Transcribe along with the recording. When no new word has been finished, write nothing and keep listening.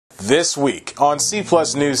This week on C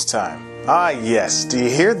Plus News Time. Ah yes, do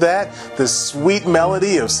you hear that? The sweet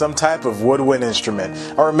melody of some type of woodwind instrument.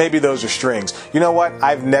 Or maybe those are strings. You know what?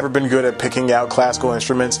 I've never been good at picking out classical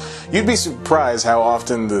instruments. You'd be surprised how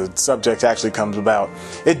often the subject actually comes about.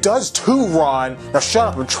 It does too, Ron. Now shut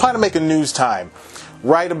up, I'm trying to make a news time.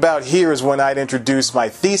 Right about here is when I'd introduce my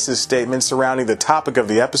thesis statement surrounding the topic of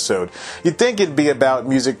the episode. You'd think it'd be about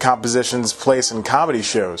music composition's place in comedy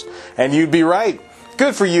shows. And you'd be right.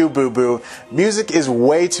 Good for you, boo-boo. Music is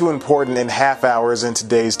way too important in half hours in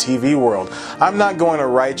today's TV world. I'm not going to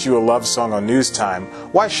write you a love song on News Time.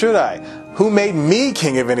 Why should I? Who made me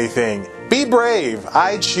king of anything? Be brave.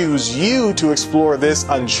 I choose you to explore this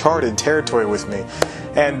uncharted territory with me.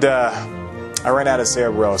 And, I ran out of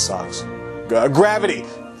Sarah Bareilles songs. Gravity.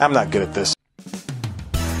 I'm not good at this.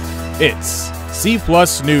 It's C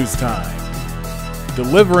Plus News Time.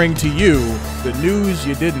 Delivering to you the news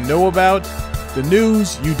you didn't know about, the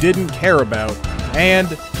news you didn't care about, and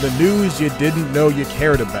the news you didn't know you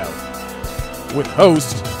cared about. With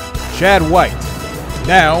host, Chad White.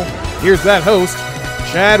 Now, here's that host,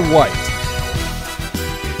 Chad White.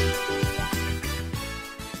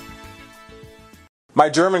 My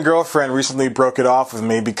German girlfriend recently broke it off with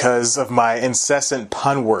me because of my incessant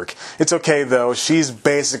pun work. It's okay though, she's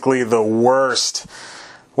basically the worst.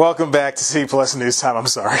 Welcome back to C Plus News Time, I'm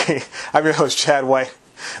sorry. I'm your host, Chad White.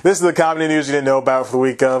 This is the comedy news you didn't know about for the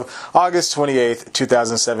week of August 28th,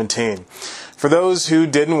 2017. For those who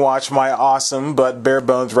didn't watch my awesome but bare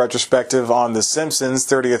bones retrospective on The Simpsons'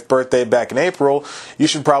 30th birthday back in April, you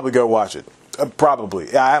should probably go watch it.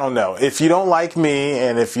 Probably. I don't know. If you don't like me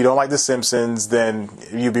and if you don't like The Simpsons, then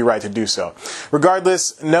you'd be right to do so.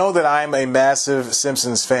 Regardless, know that I'm a massive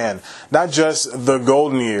Simpsons fan. Not just the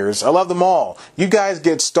golden years. I love them all. You guys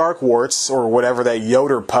get Starkwarts, or whatever that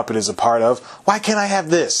Yoder puppet is a part of. Why can't I have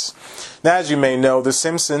this? Now, as you may know, The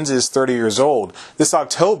Simpsons is 30 years old. This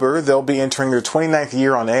October, they'll be entering their 29th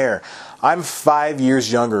year on air. I'm 5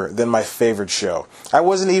 years younger than my favorite show. I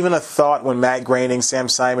wasn't even a thought when Matt Groening, Sam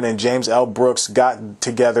Simon, and James L. Brooks got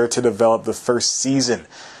together to develop the first season.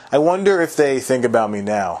 I wonder if they think about me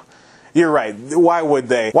now. You're right. Why would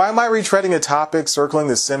they? Why am I retreading a topic circling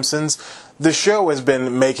The Simpsons? The show has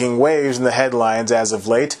been making waves in the headlines as of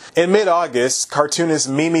late. In mid-August, cartoonist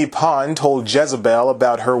Mimi Pond told Jezebel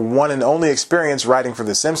about her one and only experience writing for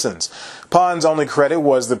The Simpsons. Pond's only credit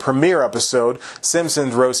was the premiere episode,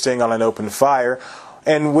 Simpsons Roasting on an Open Fire,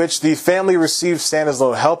 in which the family received Santa's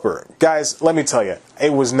Little Helper. Guys, let me tell you,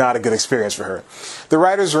 it was not a good experience for her. The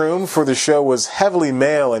writer's room for the show was heavily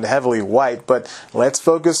male and heavily white, but let's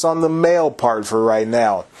focus on the male part for right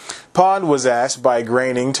now. Pond was asked by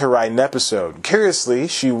Groening to write an episode. Curiously,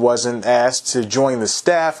 she wasn't asked to join the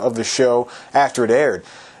staff of the show after it aired.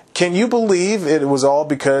 Can you believe it was all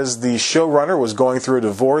because the showrunner was going through a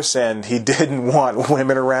divorce and he didn't want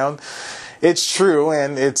women around? It's true,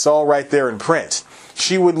 and it's all right there in print.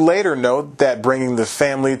 She would later note that bringing the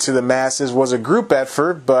family to the masses was a group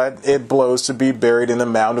effort, but it blows to be buried in a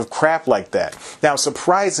mound of crap like that. Now,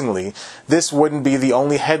 surprisingly, this wouldn't be the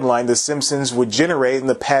only headline The Simpsons would generate in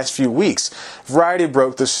the past few weeks. Variety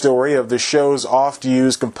broke the story of the show's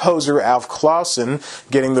oft-used composer Alf Clausen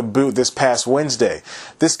getting the boot this past Wednesday.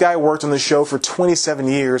 This guy worked on the show for 27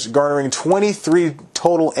 years, garnering 23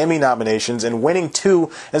 total Emmy nominations and winning 2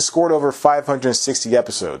 and scored over 560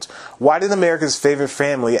 episodes. Why did America's favorite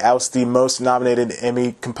family oust the most nominated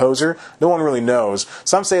Emmy composer? No one really knows.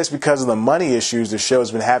 Some say it's because of the money issues the show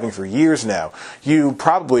has been having for years now. You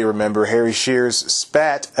probably remember Harry Shearer's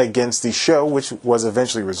spat against the show, which was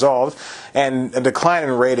eventually resolved, and a decline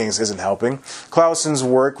in ratings isn't helping. Clausen's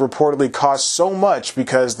work reportedly cost so much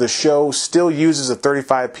because the show still uses a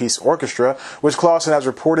 35-piece orchestra, which Clausen has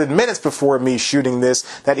reported minutes before me shooting this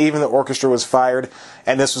that even the orchestra was fired,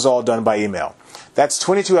 and this was all done by email. That's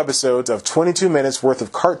 22 episodes of 22 minutes worth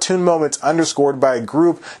of cartoon moments underscored by a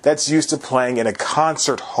group that's used to playing in a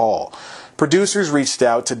concert hall. Producers reached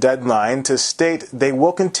out to Deadline to state they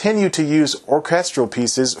will continue to use orchestral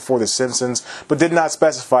pieces for The Simpsons, but did not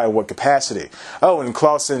specify what capacity. Oh, and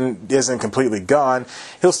Clausen isn't completely gone.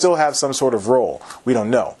 He'll still have some sort of role. We don't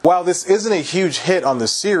know. While this isn't a huge hit on the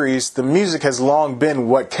series, the music has long been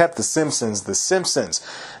what kept The Simpsons The Simpsons.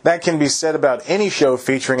 That can be said about any show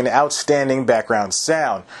featuring an outstanding background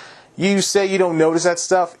sound. You say you don't notice that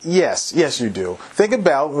stuff? Yes you do. Think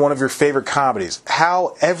about one of your favorite comedies.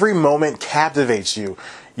 How every moment captivates you.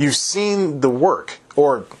 You've seen the work,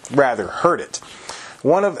 or rather, heard it.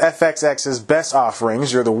 One of FXX's best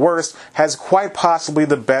offerings, You're the Worst, has quite possibly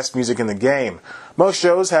the best music in the game. Most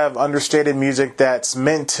shows have understated music that's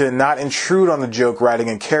meant to not intrude on the joke writing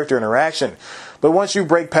and character interaction. But once you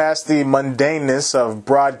break past the mundaneness of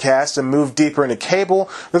broadcast and move deeper into cable,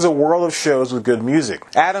 there's a world of shows with good music.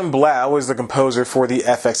 Adam Blau is the composer for the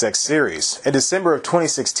FXX series. In December of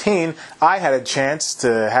 2016, I had a chance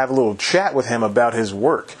to have a little chat with him about his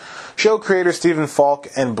work. Show creator Stephen Falk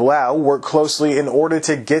and Blau work closely in order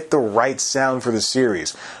to get the right sound for the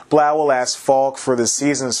series. Blau will ask Falk for the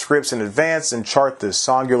season scripts in advance and chart the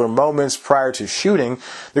songular moments prior to shooting.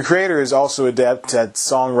 The creator is also adept at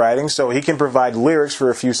songwriting, so he can provide lyrics for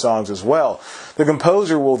a few songs as well. The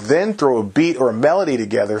composer will then throw a beat or a melody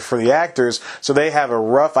together for the actors so they have a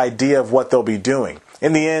rough idea of what they'll be doing.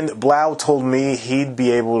 In the end, Blau told me he'd be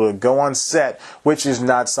able to go on set, which is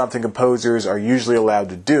not something composers are usually allowed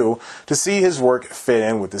to do, to see his work fit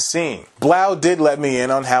in with the scene. Blau did let me in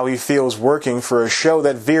on how he feels working for a show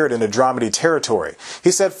that veered into dramedy territory. He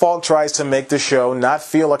said Falk tries to make the show not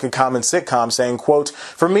feel like a common sitcom, saying, quote,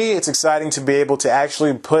 "For me, it's exciting to be able to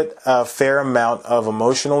actually put a fair amount of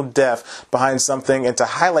emotional depth behind something and to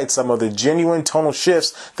highlight some of the genuine tonal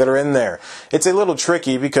shifts that are in there. It's a little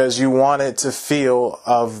tricky because you want it to feel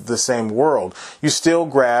of the same world. You still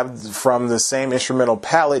grab from the same instrumental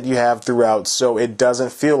palette you have throughout, so it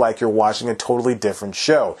doesn't feel like you're watching a totally different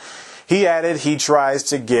show." He added he tries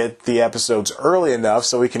to get the episodes early enough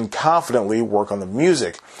so he can confidently work on the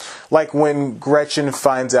music. Like when Gretchen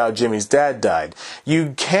finds out Jimmy's dad died.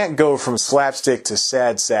 You can't go from slapstick to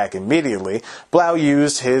sad sack immediately. Blau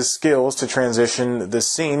used his skills to transition the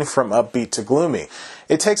scene from upbeat to gloomy.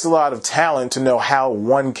 It takes a lot of talent to know how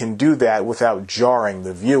one can do that without jarring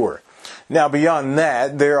the viewer. Now, beyond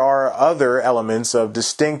that, there are other elements of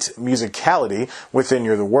distinct musicality within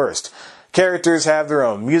You're the Worst. Characters have their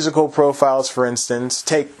own musical profiles, for instance.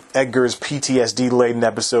 Take Edgar's PTSD-laden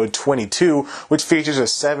episode 22, which features a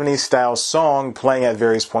 70s-style song playing at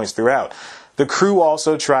various points throughout. The crew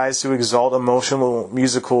also tries to exalt emotional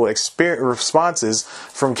musical responses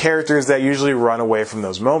from characters that usually run away from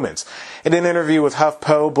those moments. In an interview with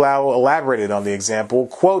HuffPo, Blau elaborated on the example,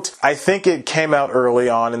 quote, "I think it came out early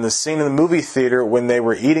on in the scene in the movie theater when they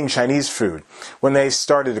were eating Chinese food, when they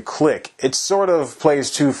started to click. It sort of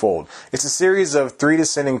plays twofold. It's a series of 3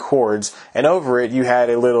 descending chords, and over it you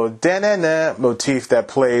had a little da-na-na motif that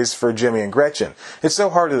plays for Jimmy and Gretchen. It's so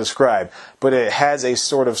hard to describe, but it has a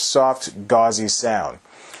sort of soft, gauzy sound."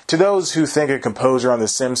 To those who think a composer on The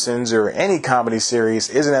Simpsons or any comedy series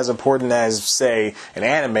isn't as important as, say, an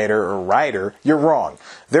animator or writer, you're wrong.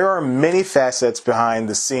 There are many facets behind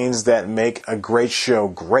the scenes that make a great show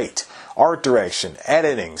great. Art direction,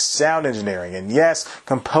 editing, sound engineering, and yes,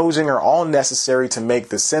 composing are all necessary to make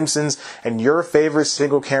The Simpsons and your favorite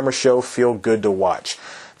single-camera show feel good to watch.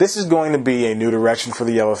 This is going to be a new direction for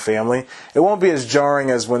the Yellow family. It won't be as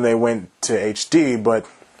jarring as when they went to HD, but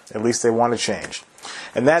at least they want to change.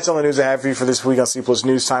 And that's all the news I have for you for this week on C Plus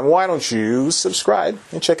News Time. Why don't you subscribe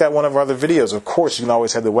and check out one of our other videos? Of course, you can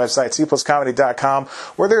always head to the website, cpluscomedy.com,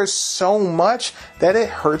 where there's so much that it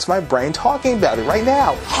hurts my brain talking about it right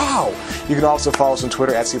now. How? You can also follow us on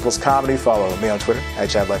Twitter at cpluscomedy. Follow me on Twitter at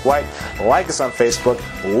ChadLikeWhite. Like us on Facebook.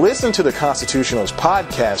 Listen to the Constitutionals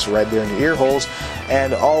podcast right there in your ear holes.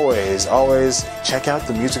 And always, always check out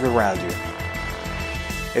the music around you.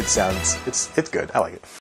 It's good. I like it.